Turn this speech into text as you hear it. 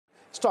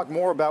Let's talk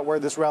more about where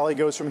this rally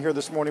goes from here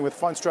this morning with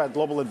Fundstrat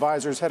Global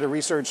Advisors Head of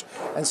Research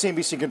and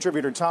CNBC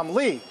contributor Tom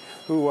Lee,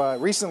 who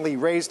recently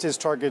raised his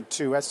target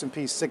to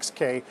S&P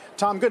 6K.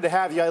 Tom, good to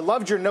have you. I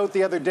loved your note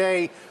the other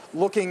day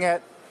looking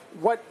at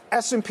what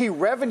S&P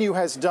revenue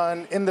has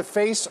done in the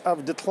face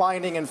of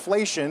declining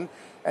inflation.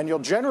 And your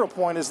general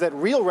point is that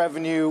real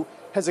revenue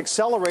has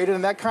accelerated,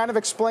 and that kind of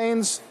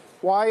explains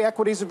why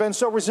equities have been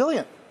so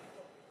resilient.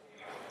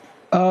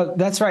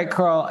 That's right,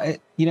 Carl.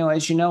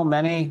 As you know,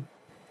 many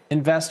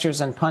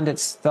investors and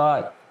pundits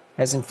thought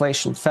as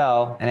inflation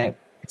fell, and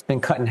it's been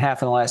cut in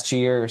half in the last 2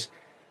 years,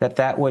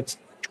 that would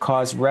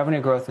cause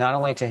revenue growth not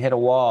only to hit a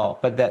wall,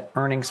 but that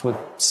earnings would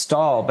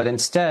stall. But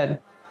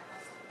instead,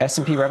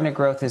 S&P revenue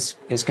growth is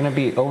going to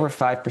be over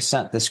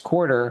 5% this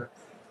quarter.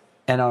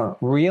 And on a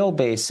real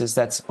basis,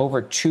 that's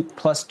over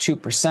plus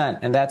 2%.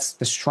 And that's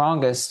the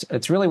strongest.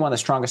 It's really one of the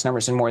strongest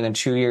numbers in more than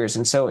 2 years.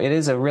 And so it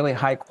is a really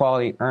high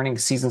quality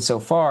earnings season so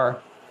far.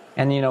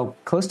 And,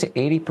 close to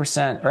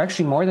 80%, or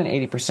actually more than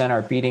 80%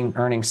 are beating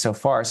earnings so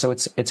far. So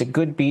it's a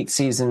good beat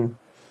season,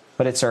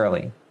 but it's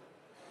early.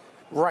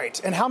 Right.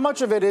 And how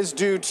much of it is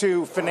due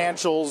to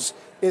financials?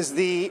 Is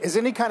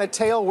any kind of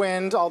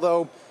tailwind,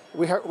 although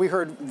we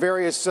heard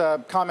various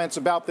comments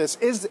about this,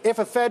 if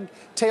a Fed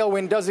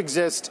tailwind does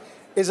exist,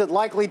 is it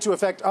likely to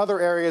affect other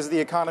areas of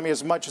the economy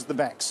as much as the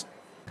banks?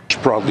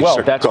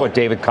 Well, that's what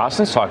David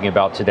Kostin's talking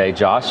about today,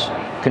 Josh.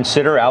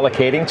 Consider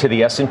allocating to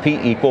the S&P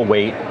equal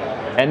weight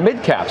and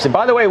mid-caps. And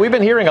by the way, we've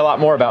been hearing a lot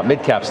more about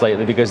mid-caps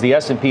lately because the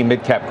S&P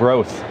mid-cap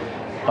growth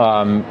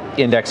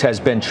index has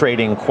been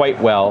trading quite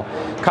well.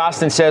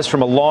 Kostin says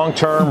from a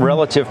long-term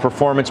relative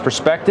performance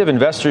perspective,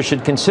 investors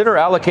should consider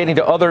allocating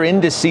to other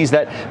indices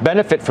that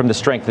benefit from the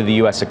strength of the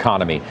U.S.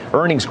 economy,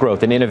 earnings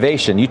growth and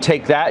innovation. You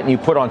take that and you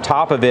put on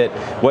top of it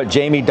what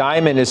Jamie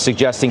Dimon is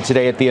suggesting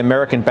today at the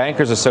American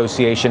Bankers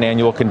Association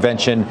annual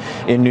convention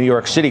in New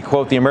York City.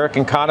 Quote, the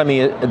American economy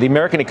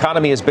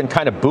has been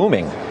kind of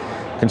booming.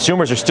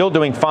 Consumers are still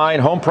doing fine.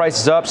 Home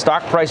prices up,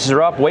 stock prices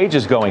are up,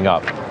 wages going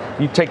up.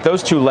 You take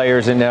those two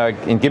layers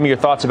and give me your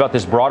thoughts about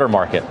this broader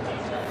market.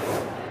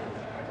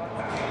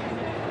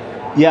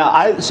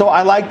 Yeah, so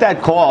I like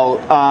that call,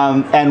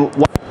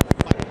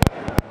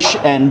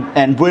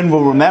 and Bryn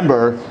will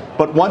remember.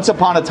 But once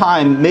upon a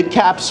time,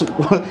 mid-caps,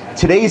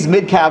 today's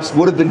mid-caps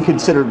would have been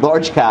considered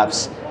large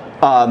caps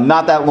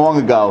not that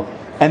long ago,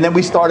 and then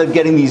we started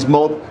getting these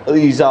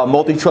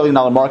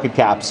multi-trillion-dollar market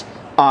caps.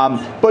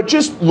 But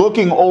just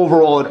looking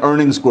overall at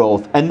earnings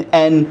growth,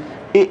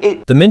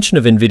 the mention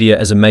of NVIDIA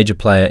as a major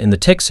player in the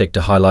tech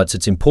sector highlights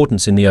its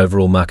importance in the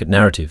overall market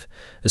narrative,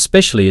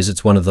 especially as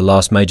it's one of the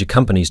last major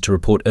companies to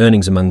report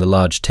earnings among the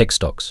large tech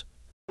stocks.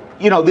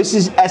 This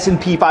is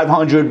S&P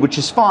 500, which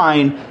is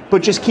fine,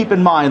 but just keep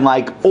in mind,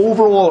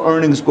 overall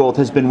earnings growth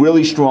has been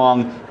really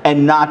strong,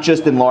 and not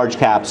just in large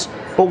caps.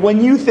 But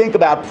when you think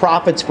about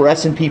profits for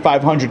S&P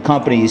 500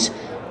 companies,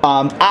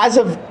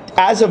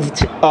 as of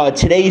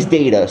today's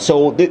data,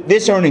 so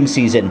this earnings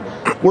season,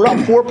 we're up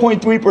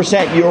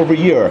 4.3% year over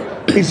year.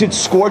 Is it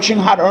scorching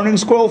hot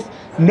earnings growth?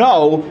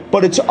 No,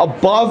 but it's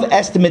above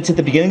estimates at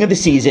the beginning of the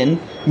season,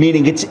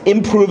 meaning it's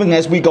improving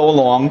as we go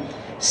along.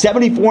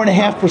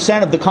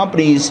 74.5% of the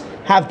companies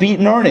have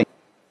beaten earnings.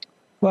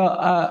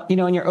 Well,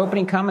 in your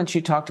opening comments,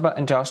 you talked about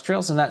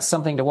industrials, and that's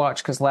something to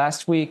watch because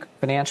last week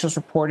financials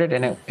reported,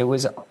 and it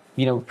was,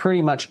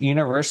 pretty much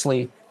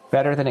universally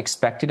better than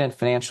expected, and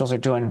financials are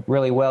doing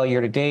really well year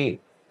to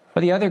date.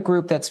 But the other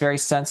group that's very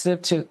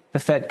sensitive to the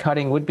Fed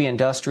cutting would be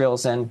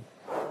industrials, and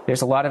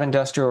there's a lot of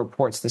industrial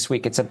reports this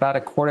week. It's about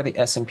a quarter of the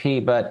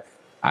S&P, but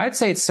I'd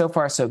say it's so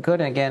far so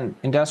good. And again,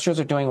 industrials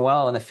are doing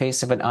well in the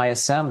face of an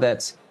ISM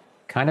that's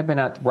kind of been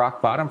at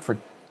rock bottom for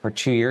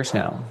 2 years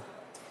now.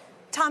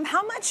 Tom,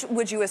 how much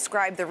would you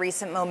ascribe the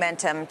recent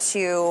momentum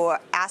to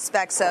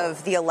aspects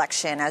of the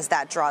election as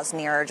that draws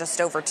nearer, just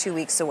over 2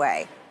 weeks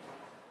away?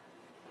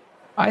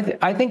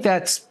 I think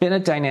that's been a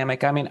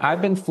dynamic. I mean,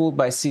 I've been fooled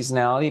by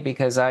seasonality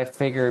because I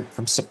figured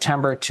from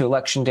September to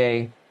Election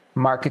Day,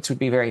 markets would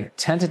be very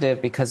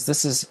tentative because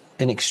this is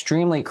an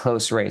extremely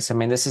close race. I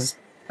mean, this is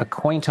a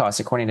coin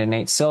toss, according to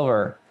Nate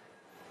Silver.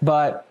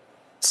 But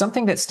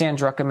something that Stan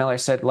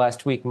Druckenmiller said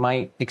last week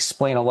might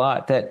explain a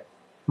lot, that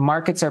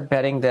markets are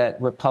betting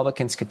that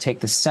Republicans could take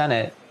the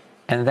Senate,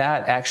 and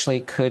that actually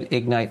could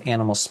ignite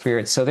animal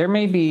spirits. So there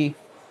may be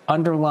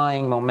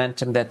underlying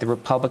momentum that the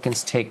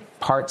Republicans take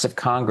parts of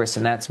Congress,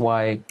 and that's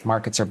why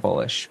markets are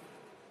bullish.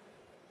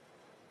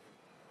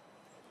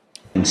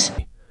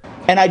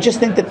 And I just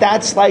think that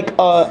that's like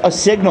a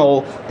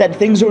signal that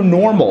things are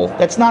normal.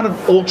 That's not an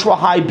ultra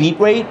high beat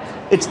rate.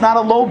 It's not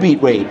a low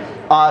beat rate.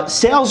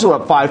 Sales are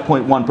up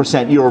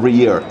 5.1% year over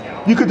year.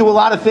 You could do a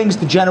lot of things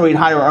to generate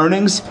higher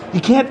earnings. You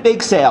can't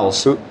fake sales.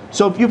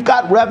 So if you've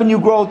got revenue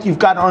growth, you've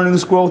got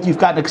earnings growth, you've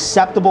got an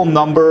acceptable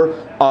number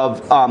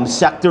of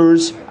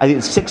sectors, I think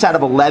it's 6 out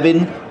of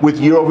 11 with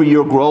year over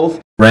year growth.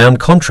 Round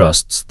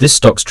contrasts this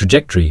stock's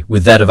trajectory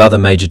with that of other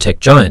major tech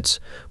giants,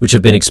 which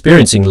have been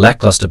experiencing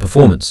lackluster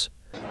performance.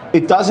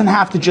 It doesn't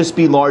have to just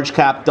be large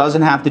cap,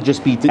 doesn't have to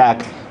just be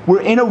tech.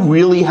 We're in a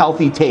really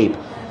healthy tape.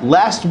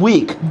 Last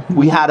week,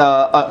 we had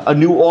a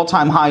new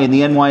all-time high in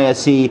the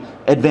NYSE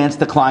advanced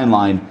decline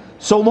line.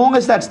 So long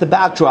as that's the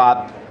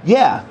backdrop,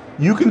 yeah,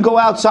 you can go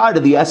outside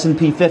of the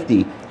S&P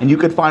 50, and you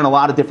could find a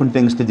lot of different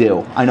things to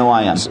do. I know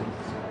I am.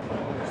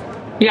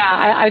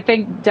 Yeah, I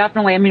think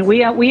definitely. I mean,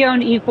 we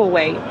own equal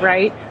weight,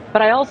 right?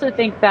 But I also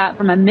think that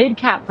from a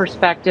mid-cap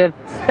perspective,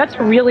 that's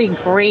a really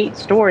great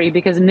story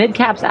because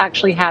mid-caps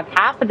actually have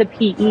half of the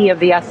PE of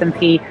the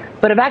S&P,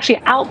 but have actually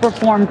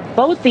outperformed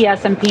both the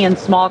S&P and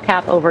small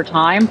cap over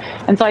time.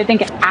 And so I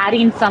think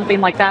adding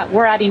something like that,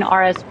 we're adding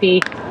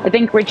RSP. I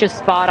think Rich is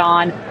spot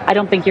on. I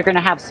don't think you're going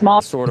to have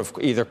small. Sort of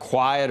either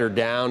quiet or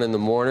down in the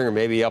morning or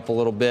maybe up a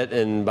little bit.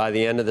 And by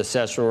the end of the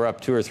session, we're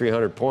up 200 or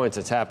 300 points.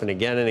 It's happened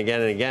again and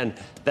again and again.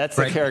 That's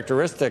the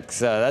characteristics.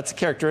 That's the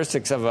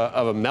characteristics of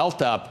a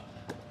melt up.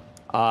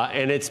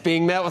 And it's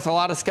being met with a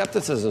lot of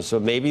skepticism. So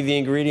maybe the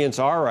ingredients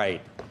are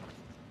right.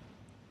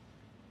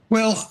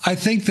 Well, I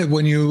think that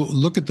when you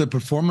look at the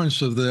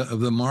performance of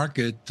the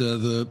market,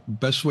 the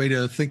best way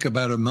to think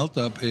about a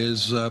melt-up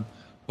is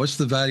what's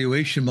the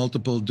valuation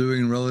multiple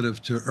doing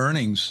relative to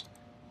earnings?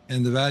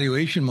 And the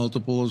valuation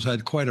multiple has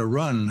had quite a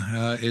run.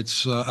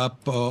 It's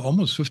up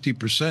almost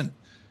 50%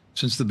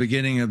 since the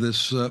beginning of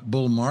this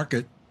bull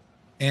market.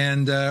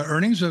 And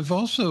earnings have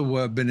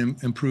also been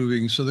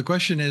improving. So the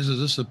question is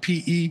this a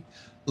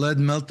PE-led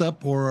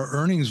melt-up or an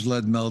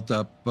earnings-led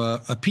melt-up?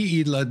 A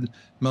PE-led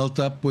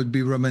melt-up would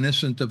be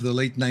reminiscent of the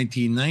late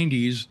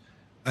 1990s.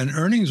 An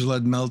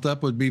earnings-led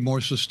melt-up would be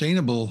more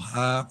sustainable.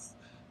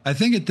 I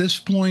think at this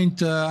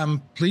point, I'm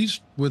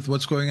pleased with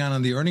what's going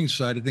on the earnings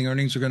side. I think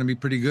earnings are going to be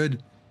pretty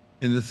good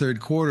in the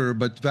third quarter,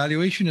 but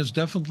valuation is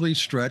definitely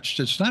stretched.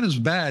 It's not as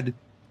bad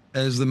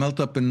as the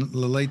melt-up in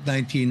the late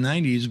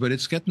 1990s, but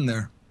it's getting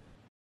there.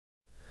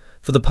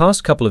 For the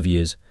past couple of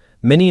years,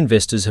 many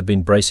investors have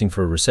been bracing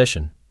for a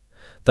recession.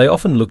 They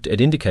often looked at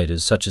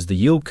indicators such as the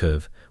yield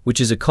curve, which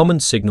is a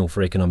common signal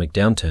for economic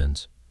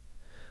downturns.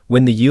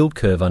 When the yield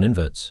curve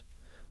uninverts,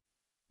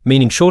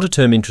 meaning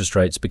shorter-term interest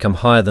rates become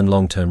higher than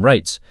long-term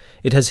rates,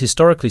 it has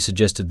historically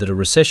suggested that a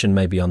recession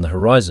may be on the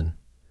horizon.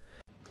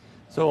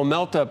 So a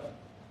melt-up,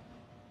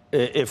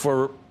 if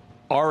we're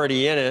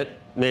already in it,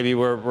 maybe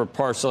we're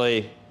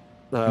partially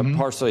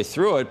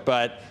through it,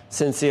 but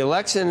since the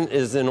election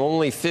is in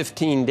only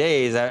 15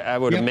 days, I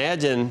would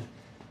imagine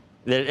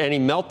that any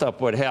melt-up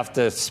would have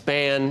to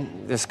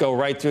span, just go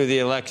right through the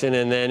election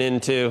and then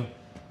into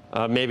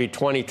maybe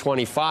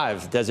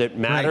 2025. Does it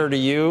matter to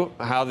you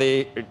how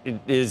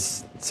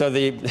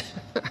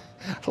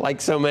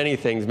like so many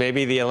things,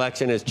 maybe the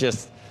election is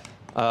just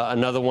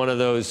another one of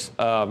those,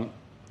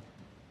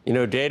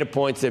 data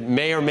points that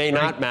may or may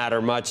not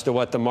matter much to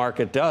what the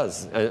market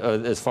does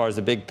as far as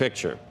the big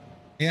picture.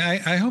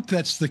 Yeah, I hope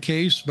that's the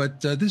case, but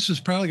this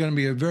is probably going to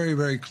be a very,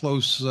 very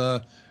close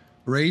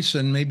race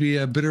and maybe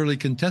a bitterly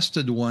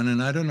contested one.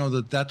 And I don't know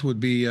that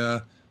would be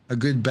a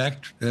good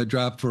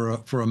backdrop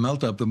for a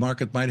melt-up. The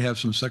market might have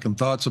some second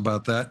thoughts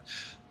about that.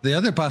 The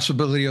other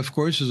possibility, of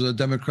course, is a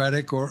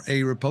Democratic or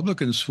a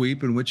Republican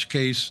sweep, in which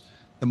case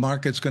the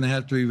market's going to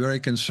have to be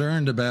very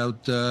concerned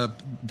about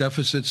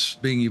deficits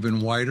being even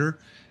wider.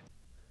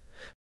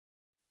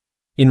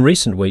 In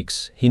recent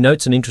weeks, he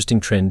notes an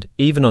interesting trend.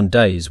 Even on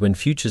days when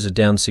futures are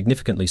down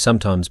significantly,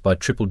 sometimes by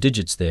triple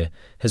digits, there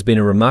has been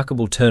a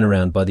remarkable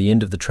turnaround by the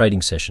end of the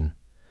trading session.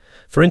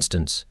 For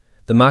instance,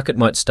 the market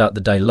might start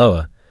the day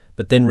lower,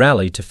 but then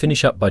rally to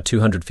finish up by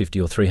 250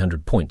 or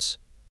 300 points.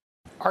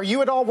 Are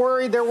you at all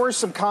worried? There were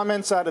some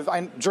comments out of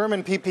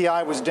German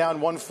PPI was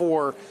down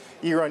 1.4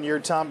 year on year,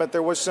 Tom, but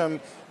there was some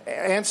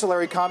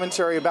ancillary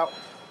commentary about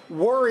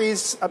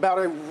worries about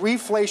a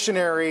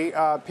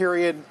reflationary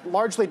period,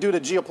 largely due to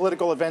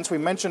geopolitical events. We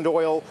mentioned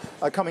oil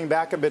coming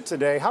back a bit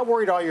today. How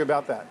worried are you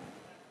about that?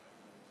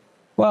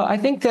 Well, I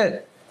think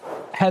that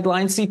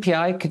headline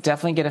CPI could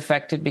definitely get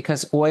affected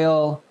because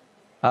oil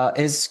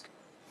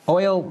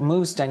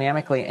moves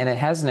dynamically, and it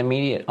has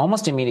an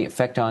almost immediate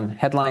effect on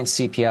headline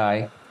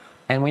CPI.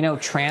 And we know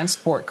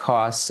transport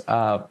costs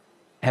have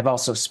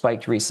also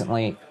spiked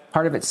recently.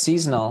 Part of it's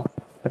seasonal,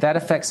 but that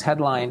affects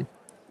headline.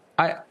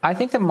 I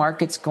think the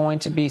market's going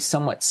to be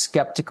somewhat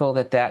skeptical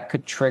that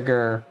could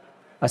trigger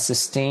a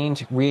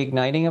sustained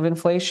reigniting of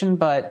inflation.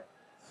 But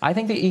I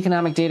think the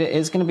economic data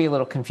is going to be a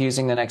little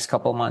confusing the next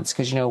couple of months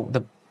because,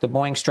 the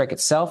Boeing strike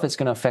itself is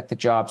going to affect the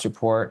jobs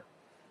report.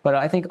 But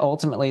I think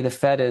ultimately the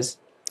Fed is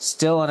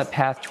still on a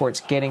path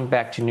towards getting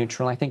back to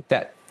neutral. I think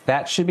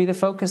that should be the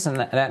focus. And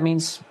that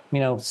means,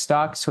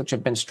 stocks which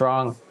have been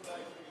strong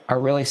are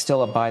really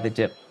still a buy the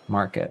dip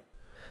market.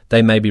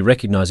 They may be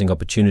recognizing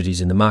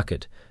opportunities in the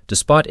market,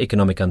 despite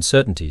economic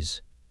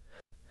uncertainties.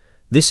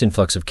 This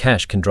influx of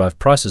cash can drive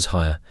prices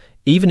higher,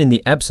 even in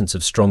the absence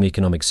of strong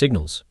economic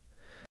signals.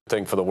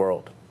 Thing for the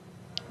world.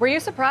 Were you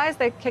surprised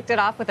they kicked it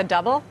off with a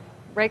double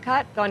rate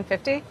cut, going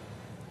 50?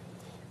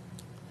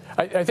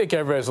 I think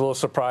everybody's a little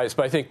surprised,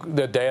 but I think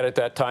the data at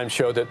that time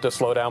showed that the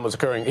slowdown was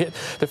occurring.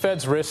 The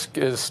Fed's risk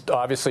is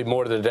obviously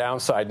more to the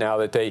downside now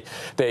that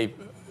they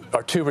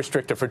are too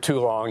restrictive for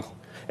too long.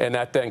 and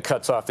that then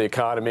cuts off the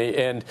economy.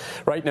 And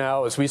right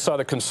now, as we saw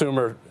the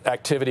consumer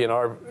activity in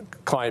our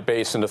client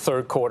base in the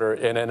third quarter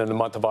and then in the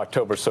month of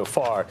October so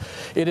far,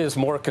 it is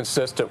more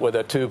consistent with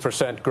a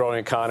 2% growing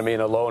economy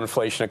and a low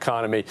inflation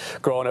economy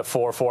growing at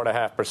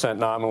 4.5%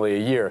 nominally a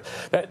year.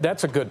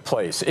 That's a good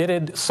place. It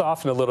had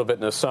softened a little bit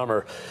in the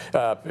summer,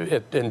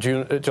 in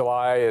June,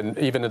 July, and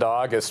even into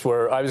August,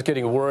 where I was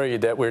getting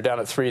worried that we were down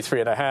at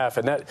 3.5,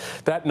 and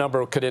that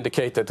number could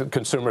indicate that the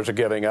consumers are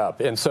giving up.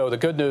 And so the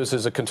good news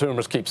is the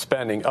consumers keep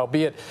spending,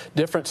 albeit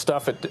different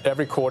stuff at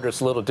every quarter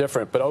is a little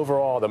different, but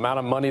overall the amount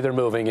of money they're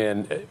moving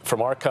in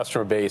from our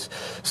customer base,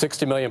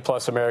 60 million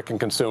plus American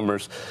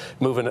consumers,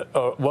 moving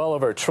well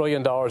over $1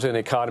 trillion in the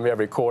economy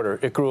every quarter.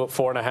 It grew at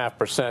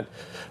 4.5%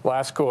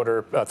 last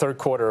quarter, third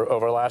quarter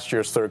over last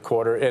year's third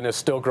quarter, and is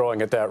still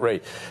growing at that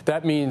rate.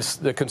 That means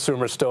the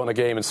consumer is still in the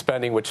game and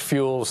spending, which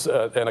fuels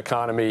an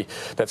economy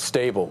that's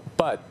stable.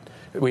 But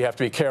we have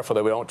to be careful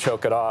that we don't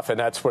choke it off, and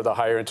that's where the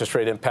higher interest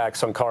rate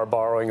impacts on car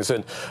borrowings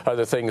and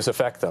other things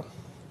affect them.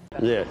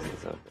 Yes.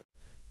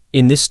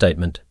 In this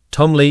statement,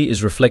 Tom Lee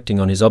is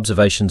reflecting on his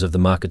observations of the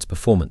market's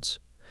performance.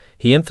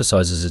 He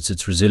emphasizes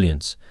its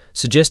resilience,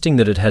 suggesting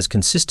that it has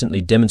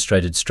consistently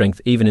demonstrated strength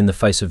even in the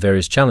face of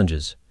various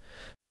challenges.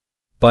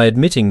 By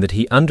admitting that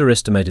he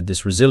underestimated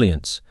this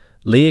resilience,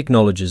 Lee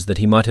acknowledges that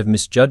he might have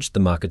misjudged the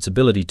market's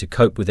ability to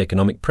cope with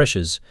economic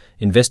pressures,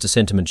 investor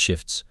sentiment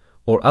shifts,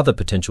 or other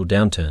potential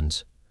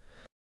downturns.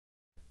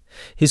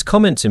 His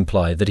comments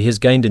imply that he has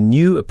gained a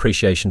new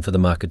appreciation for the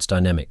market's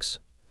dynamics.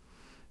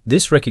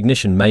 This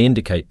recognition may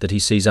indicate that he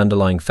sees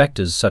underlying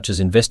factors such as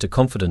investor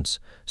confidence,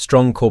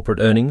 strong corporate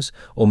earnings,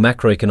 or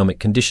macroeconomic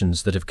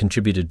conditions that have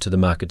contributed to the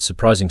market's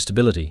surprising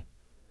stability.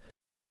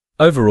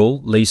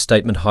 Overall, Lee's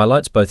statement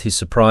highlights both his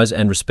surprise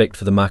and respect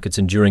for the market's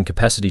enduring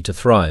capacity to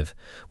thrive,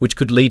 which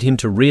could lead him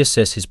to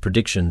reassess his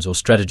predictions or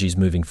strategies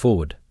moving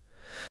forward.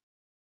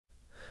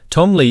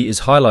 Tom Lee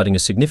is highlighting a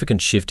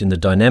significant shift in the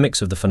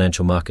dynamics of the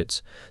financial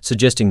markets,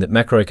 suggesting that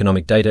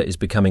macroeconomic data is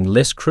becoming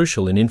less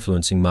crucial in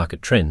influencing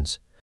market trends.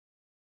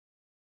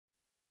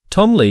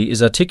 Tom Lee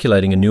is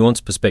articulating a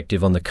nuanced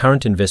perspective on the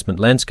current investment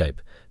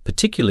landscape,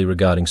 particularly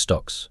regarding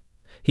stocks.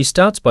 He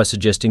starts by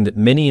suggesting that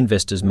many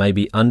investors may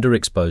be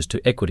underexposed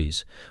to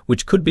equities,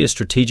 which could be a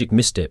strategic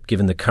misstep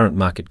given the current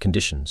market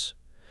conditions.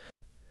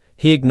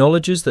 He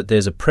acknowledges that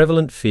there's a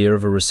prevalent fear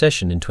of a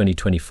recession in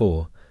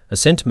 2024, a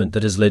sentiment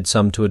that has led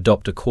some to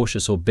adopt a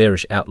cautious or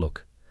bearish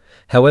outlook.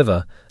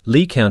 However,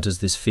 Lee counters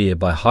this fear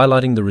by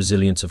highlighting the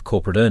resilience of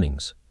corporate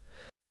earnings.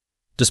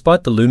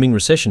 Despite the looming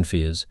recession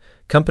fears,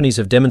 companies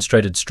have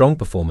demonstrated strong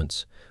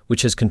performance,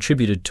 which has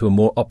contributed to a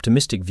more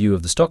optimistic view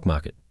of the stock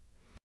market.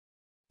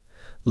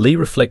 Lee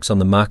reflects on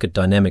the market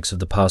dynamics of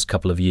the past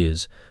couple of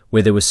years,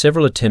 where there were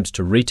several attempts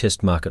to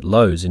retest market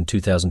lows in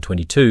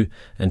 2022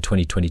 and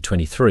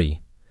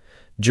 2023.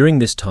 During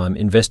this time,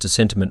 investor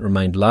sentiment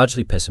remained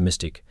largely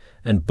pessimistic,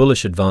 and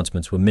bullish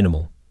advancements were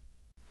minimal.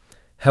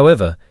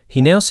 However,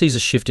 he now sees a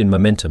shift in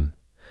momentum,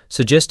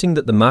 suggesting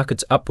that the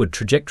market's upward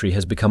trajectory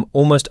has become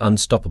almost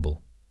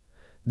unstoppable.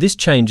 This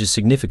change is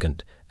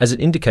significant, as it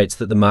indicates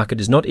that the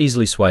market is not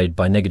easily swayed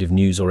by negative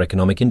news or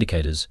economic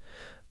indicators.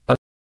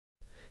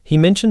 He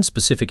mentions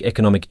specific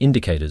economic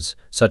indicators,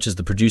 such as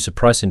the Producer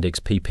Price Index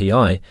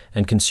 (PPI)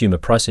 and Consumer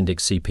Price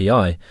Index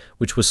 (CPI),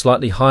 which were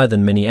slightly higher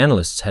than many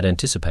analysts had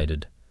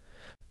anticipated.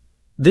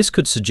 This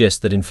could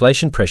suggest that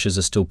inflation pressures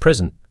are still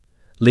present,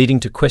 leading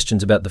to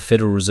questions about the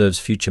Federal Reserve's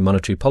future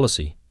monetary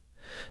policy.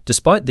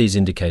 Despite these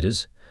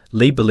indicators,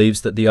 Lee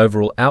believes that the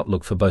overall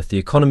outlook for both the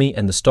economy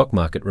and the stock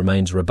market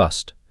remains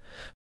robust.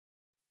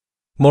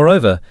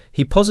 Moreover,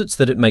 he posits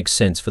that it makes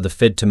sense for the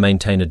Fed to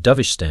maintain a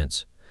dovish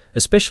stance,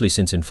 especially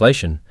since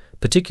inflation,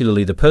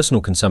 particularly the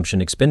Personal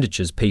Consumption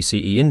Expenditures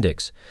 (PCE)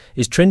 index,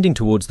 is trending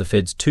towards the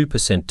Fed's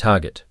 2%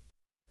 target.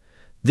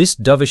 This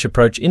dovish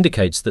approach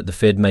indicates that the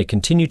Fed may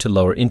continue to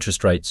lower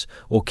interest rates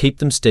or keep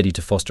them steady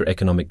to foster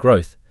economic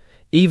growth,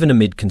 even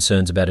amid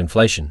concerns about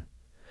inflation.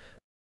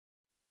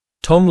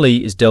 Tom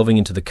Lee is delving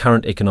into the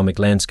current economic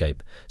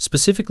landscape,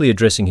 specifically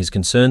addressing his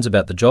concerns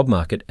about the job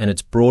market and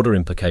its broader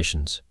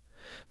implications.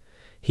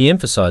 He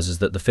emphasizes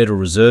that the Federal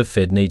Reserve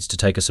Fed needs to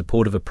take a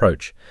supportive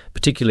approach,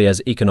 particularly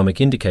as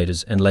economic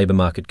indicators and labor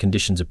market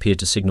conditions appear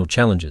to signal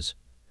challenges.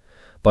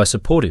 By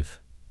supportive,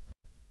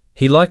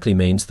 he likely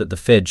means that the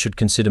Fed should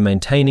consider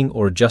maintaining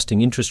or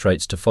adjusting interest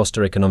rates to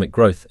foster economic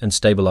growth and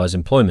stabilize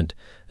employment,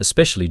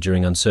 especially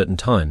during uncertain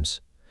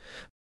times.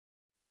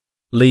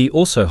 Lee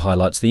also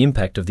highlights the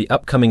impact of the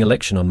upcoming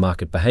election on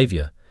market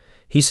behavior.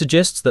 He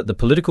suggests that the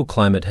political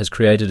climate has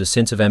created a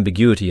sense of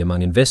ambiguity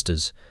among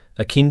investors,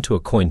 akin to a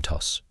coin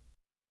toss.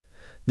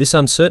 This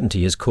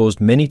uncertainty has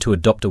caused many to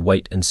adopt a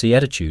wait-and-see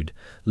attitude,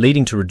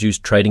 leading to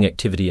reduced trading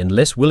activity and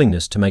less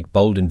willingness to make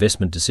bold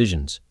investment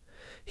decisions.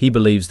 He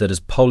believes that as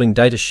polling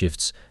data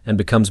shifts and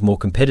becomes more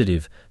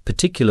competitive,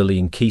 particularly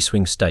in key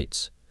swing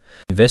states,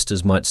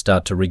 investors might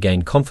start to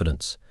regain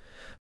confidence.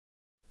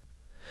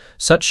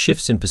 Such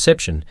shifts in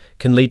perception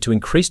can lead to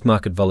increased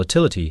market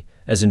volatility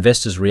as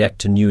investors react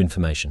to new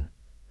information.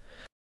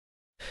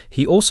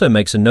 He also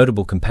makes a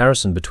notable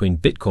comparison between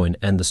Bitcoin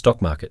and the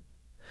stock market.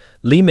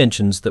 Lee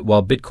mentions that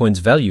while Bitcoin's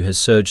value has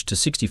surged to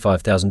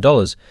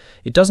 $65,000,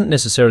 it doesn't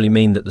necessarily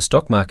mean that the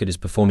stock market is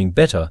performing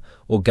better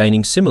or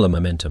gaining similar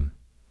momentum.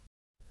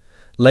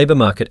 Labour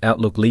market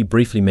outlook. Lee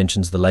briefly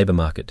mentions the labour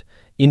market,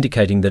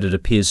 indicating that it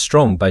appears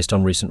strong based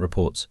on recent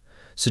reports,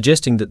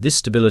 suggesting that this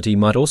stability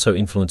might also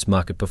influence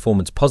market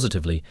performance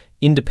positively,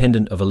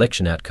 independent of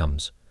election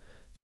outcomes.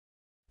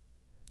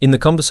 In the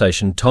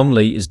conversation, Tom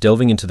Lee is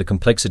delving into the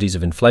complexities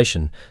of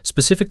inflation,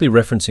 specifically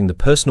referencing the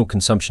Personal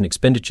Consumption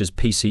Expenditures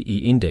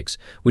 (PCE) index,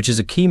 which is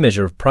a key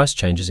measure of price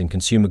changes in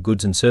consumer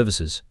goods and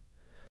services.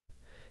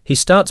 He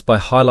starts by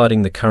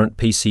highlighting the current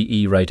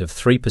PCE rate of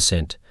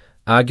 3%,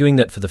 arguing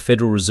that for the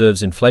Federal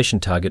Reserve's inflation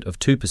target of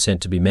 2%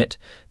 to be met,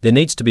 there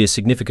needs to be a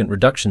significant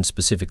reduction,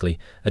 specifically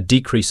a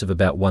decrease of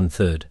about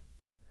 1/3.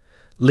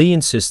 Lee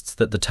insists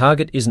that the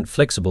target isn't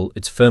flexible,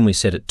 it's firmly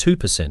set at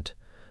 2%,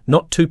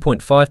 not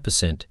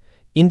 2.5%,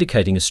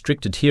 indicating a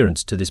strict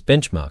adherence to this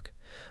benchmark.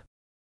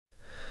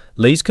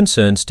 Lee's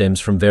concern stems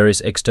from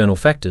various external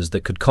factors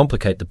that could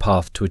complicate the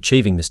path to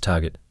achieving this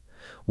target.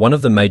 One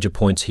of the major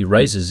points he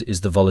raises is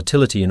the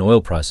volatility in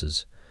oil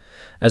prices.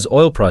 As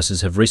oil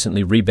prices have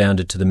recently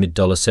rebounded to the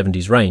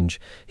mid-$70s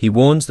range, he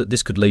warns that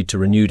this could lead to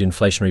renewed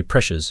inflationary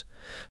pressures.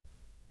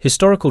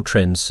 Historical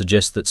trends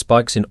suggest that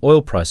spikes in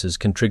oil prices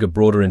can trigger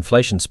broader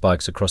inflation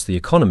spikes across the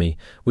economy,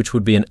 which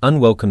would be an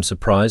unwelcome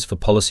surprise for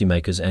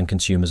policymakers and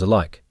consumers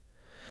alike.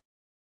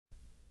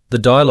 The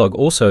dialogue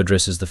also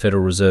addresses the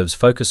Federal Reserve's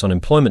focus on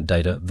employment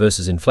data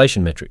versus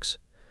inflation metrics.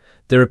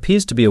 There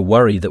appears to be a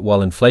worry that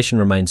while inflation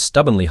remains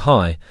stubbornly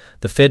high,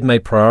 the Fed may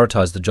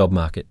prioritize the job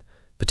market,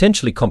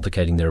 potentially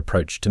complicating their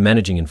approach to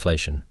managing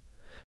inflation.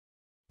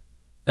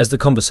 As the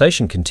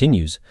conversation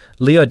continues,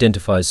 Lee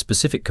identifies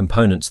specific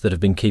components that have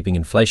been keeping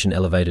inflation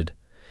elevated.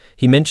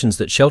 He mentions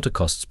that shelter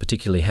costs,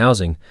 particularly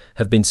housing,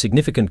 have been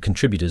significant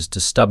contributors to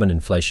stubborn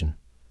inflation.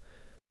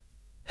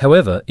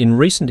 However, in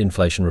recent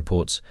inflation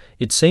reports,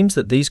 it seems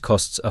that these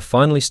costs are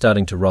finally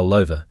starting to roll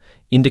over,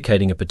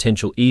 indicating a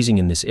potential easing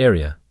in this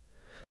area.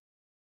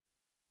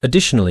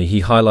 Additionally,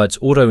 he highlights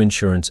auto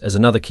insurance as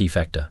another key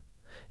factor.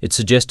 It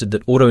suggested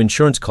that auto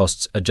insurance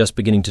costs are just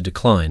beginning to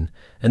decline,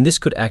 and this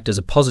could act as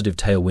a positive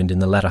tailwind in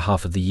the latter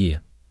half of the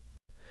year.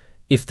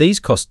 If these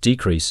costs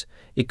decrease,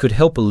 it could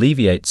help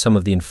alleviate some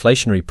of the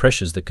inflationary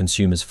pressures that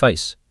consumers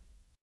face.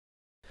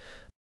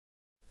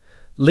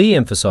 Lee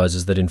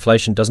emphasizes that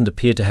inflation doesn't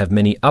appear to have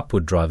many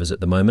upward drivers at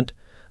the moment,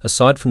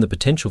 aside from the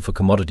potential for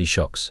commodity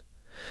shocks.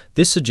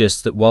 This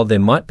suggests that while there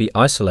might be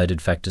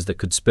isolated factors that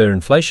could spur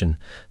inflation,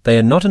 they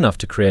are not enough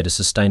to create a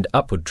sustained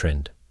upward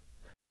trend.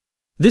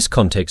 This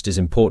context is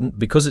important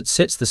because it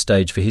sets the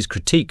stage for his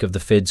critique of the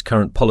Fed's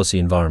current policy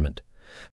environment.